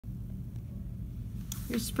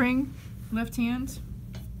your spring left hand.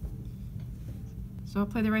 So I'll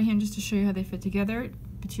play the right hand just to show you how they fit together,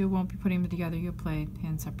 but you won't be putting them together, you'll play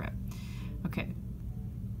hands separate. Okay,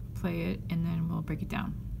 play it and then we'll break it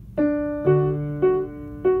down.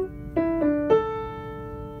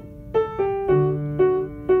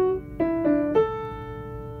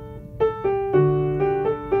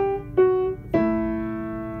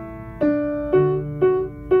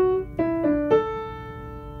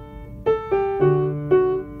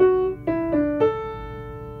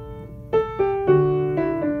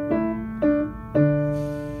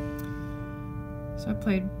 So I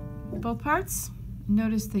played both parts.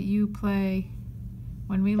 Notice that you play,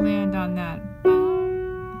 when we land on that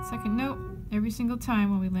second note, every single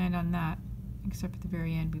time when we land on that, except at the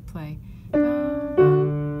very end, we play,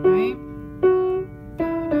 right?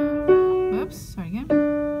 Whoops, start again.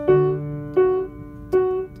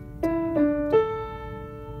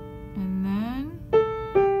 And then,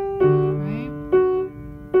 right?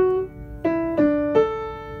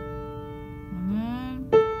 And then,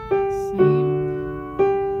 same.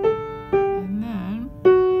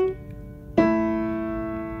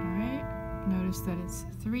 That it's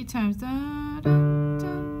 3 times, da, da, da,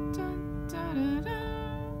 da, da, da, da.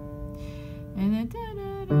 And then da,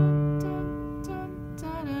 da, da, da, da,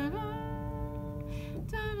 da,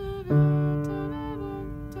 da, da, da,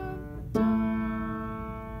 da, da,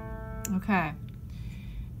 da. Okay,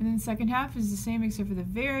 and then the second half is the same except for the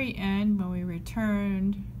very end when we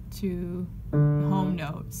returned to the home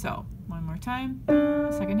note. So one more time,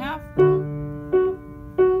 second half.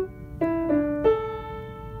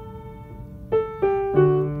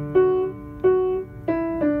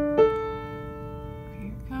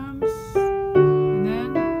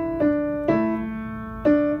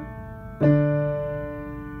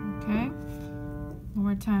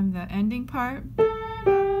 Time the ending part. This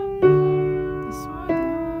one,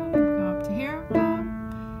 go up to here.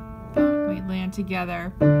 We land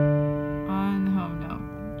together on the home note.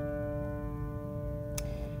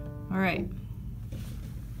 All right.